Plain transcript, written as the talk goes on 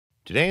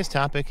Today's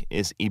topic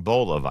is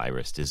Ebola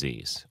virus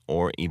disease,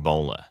 or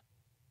Ebola.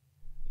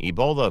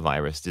 Ebola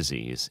virus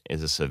disease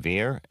is a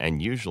severe and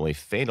usually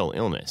fatal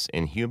illness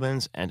in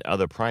humans and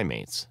other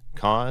primates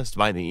caused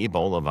by the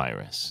Ebola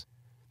virus.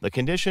 The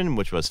condition,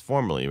 which was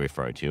formerly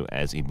referred to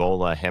as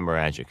Ebola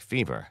hemorrhagic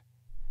fever,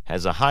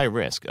 has a high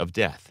risk of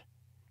death,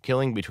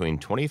 killing between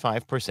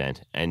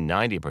 25% and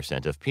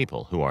 90% of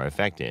people who are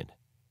affected.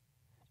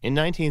 In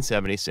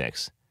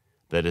 1976,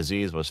 the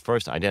disease was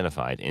first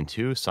identified in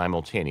two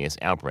simultaneous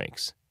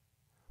outbreaks,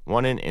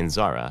 one in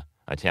Nzara,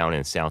 a town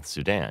in South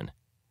Sudan,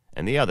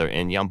 and the other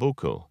in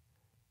Yambuku,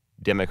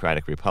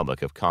 Democratic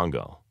Republic of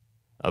Congo,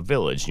 a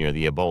village near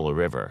the Ebola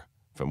River,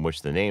 from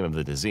which the name of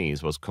the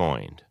disease was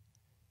coined.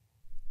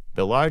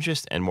 The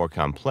largest and more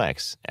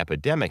complex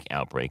epidemic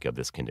outbreak of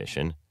this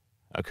condition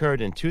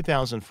occurred in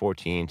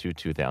 2014 to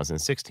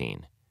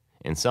 2016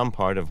 in some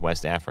part of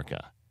West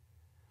Africa,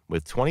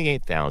 with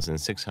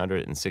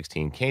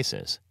 28,616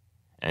 cases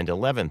and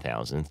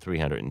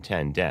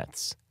 11,310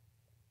 deaths.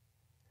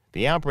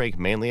 The outbreak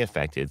mainly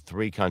affected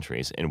three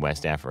countries in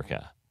West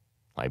Africa: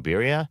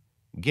 Liberia,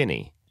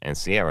 Guinea, and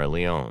Sierra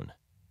Leone.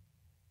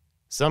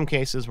 Some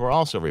cases were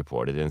also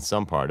reported in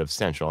some part of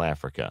Central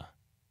Africa.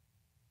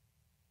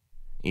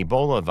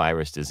 Ebola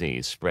virus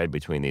disease spread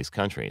between these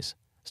countries,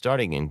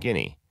 starting in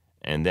Guinea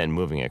and then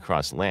moving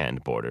across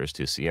land borders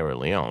to Sierra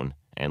Leone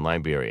and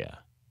Liberia.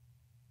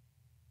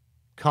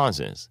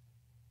 Causes: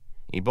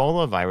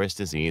 Ebola virus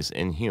disease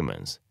in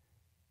humans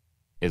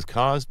is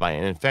caused by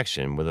an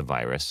infection with a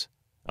virus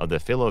of the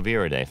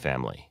Filoviridae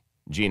family,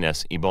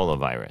 genus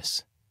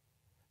Ebolavirus.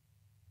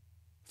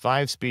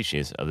 5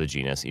 species of the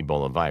genus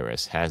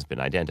Ebolavirus has been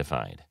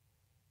identified: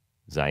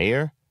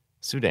 Zaire,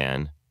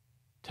 Sudan,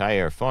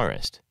 Tair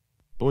Forest,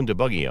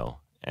 Bundibugyo,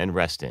 and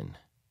Reston.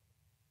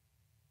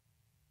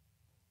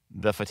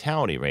 The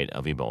fatality rate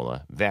of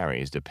Ebola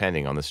varies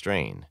depending on the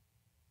strain.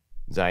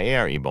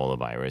 Zaire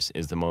ebolavirus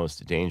is the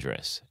most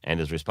dangerous and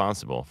is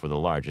responsible for the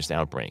largest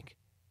outbreak.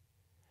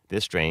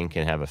 This strain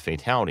can have a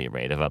fatality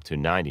rate of up to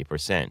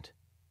 90%.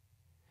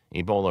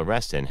 Ebola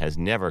Reston has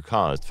never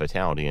caused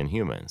fatality in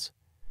humans,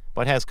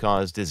 but has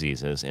caused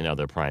diseases in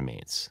other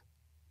primates.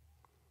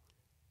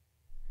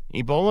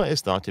 Ebola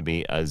is thought to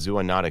be a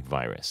zoonotic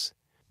virus.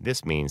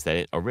 This means that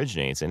it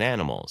originates in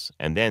animals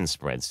and then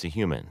spreads to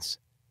humans.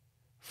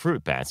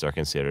 Fruit bats are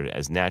considered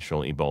as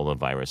natural Ebola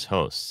virus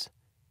hosts.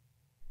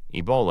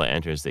 Ebola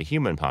enters the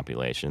human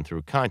population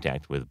through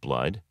contact with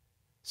blood,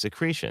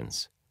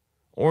 secretions,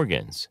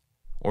 organs,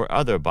 or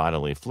other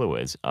bodily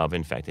fluids of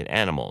infected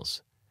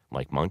animals,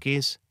 like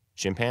monkeys,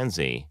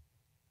 chimpanzee,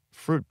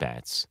 fruit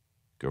bats,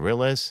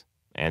 gorillas,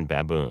 and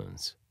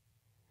baboons.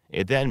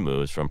 It then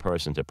moves from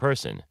person to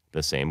person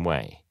the same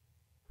way.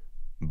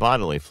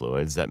 Bodily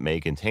fluids that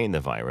may contain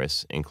the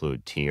virus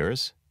include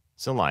tears,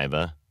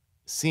 saliva,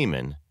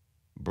 semen,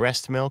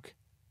 breast milk,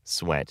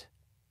 sweat,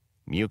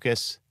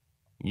 mucus,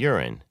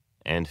 urine,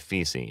 and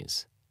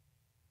feces.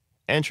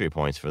 Entry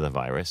points for the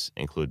virus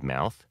include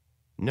mouth,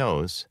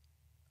 nose,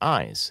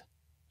 eyes,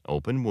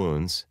 open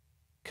wounds,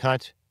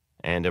 cut,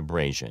 and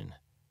abrasion.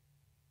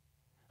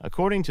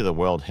 According to the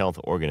World Health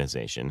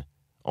Organization,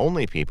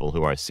 only people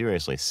who are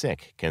seriously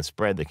sick can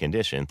spread the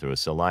condition through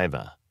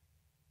saliva.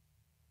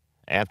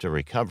 After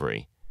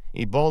recovery,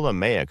 Ebola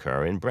may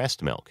occur in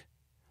breast milk.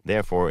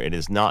 Therefore, it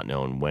is not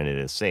known when it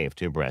is safe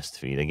to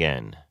breastfeed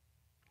again.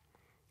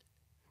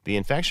 The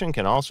infection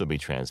can also be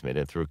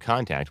transmitted through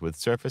contact with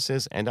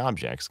surfaces and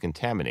objects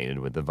contaminated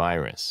with the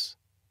virus.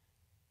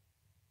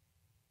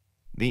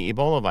 The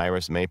Ebola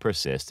virus may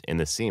persist in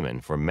the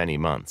semen for many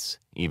months,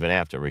 even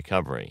after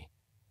recovery,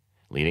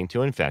 leading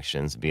to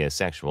infections via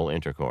sexual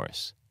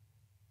intercourse.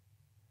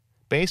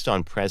 Based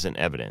on present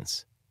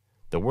evidence,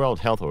 the World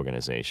Health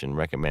Organization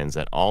recommends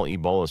that all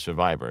Ebola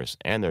survivors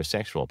and their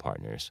sexual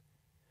partners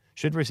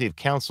should receive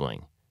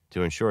counseling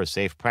to ensure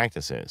safe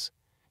practices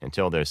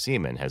until their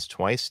semen has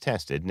twice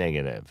tested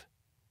negative.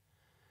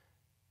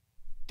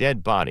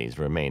 Dead bodies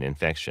remain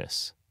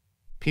infectious.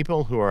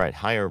 People who are at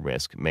higher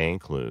risk may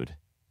include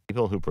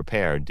people who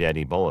prepare dead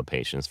Ebola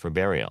patients for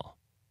burial,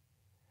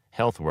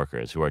 health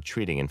workers who are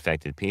treating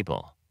infected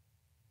people,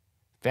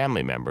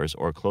 family members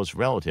or close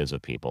relatives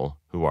of people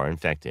who are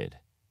infected.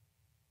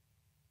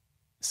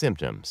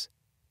 Symptoms: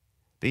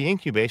 the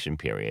incubation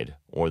period,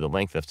 or the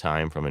length of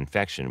time from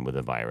infection with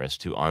the virus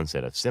to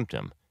onset of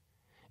symptom,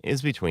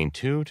 is between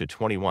 2 to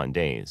 21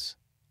 days.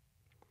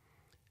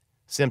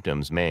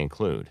 Symptoms may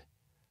include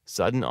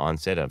sudden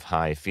onset of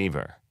high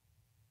fever,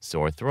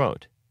 sore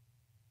throat,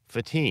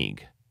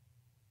 fatigue,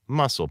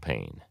 muscle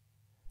pain,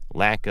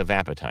 lack of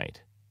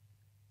appetite,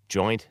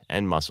 joint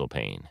and muscle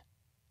pain.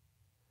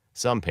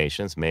 Some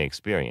patients may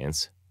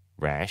experience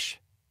rash,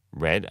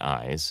 red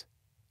eyes,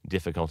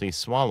 difficulty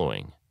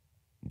swallowing,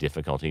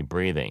 difficulty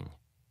breathing,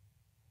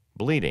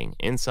 bleeding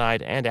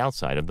inside and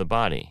outside of the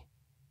body,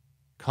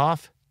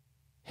 cough,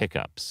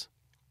 hiccups.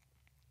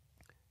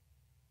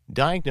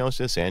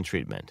 Diagnosis and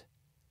treatment.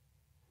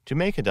 To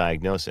make a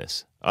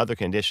diagnosis, other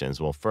conditions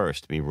will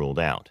first be ruled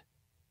out.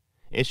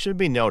 It should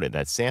be noted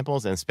that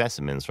samples and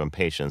specimens from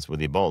patients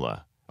with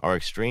Ebola are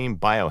extreme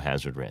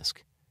biohazard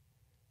risk.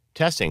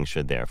 Testing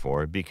should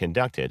therefore be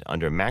conducted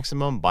under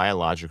maximum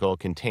biological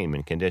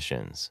containment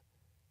conditions.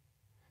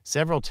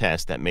 Several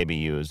tests that may be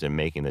used in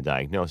making the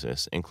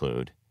diagnosis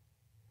include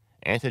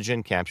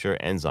antigen capture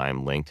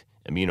enzyme-linked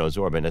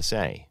immunosorbent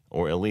assay,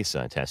 or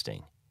ELISA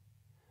testing,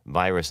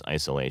 virus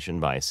isolation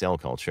by cell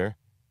culture,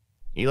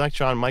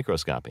 electron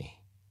microscopy,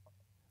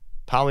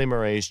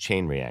 polymerase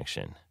chain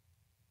reaction,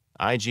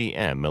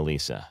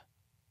 IgM-ELISA.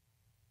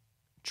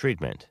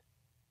 Treatment.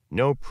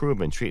 No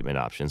proven treatment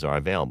options are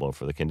available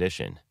for the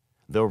condition,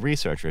 though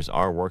researchers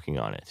are working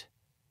on it.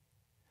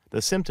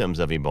 The symptoms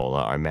of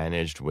Ebola are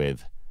managed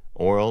with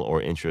oral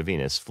or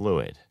intravenous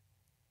fluid,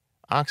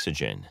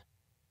 oxygen,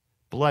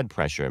 blood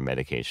pressure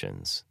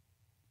medications,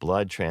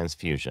 blood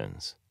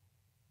transfusions.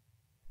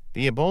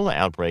 The Ebola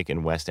outbreak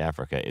in West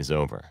Africa is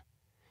over.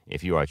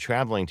 If you are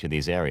traveling to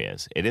these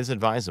areas, it is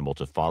advisable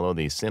to follow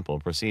these simple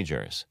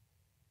procedures.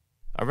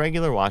 A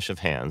regular wash of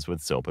hands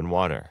with soap and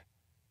water.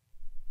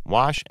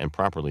 Wash and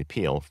properly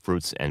peel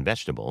fruits and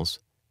vegetables.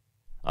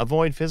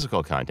 Avoid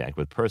physical contact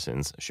with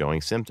persons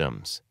showing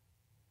symptoms.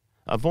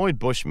 Avoid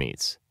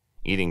bushmeats,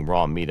 eating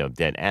raw meat of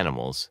dead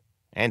animals,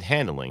 and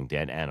handling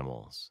dead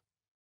animals.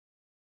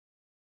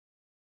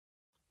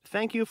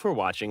 Thank you for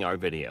watching our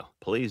video.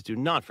 Please do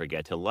not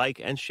forget to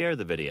like and share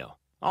the video.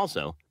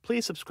 Also,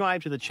 please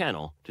subscribe to the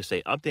channel to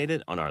stay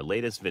updated on our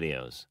latest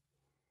videos.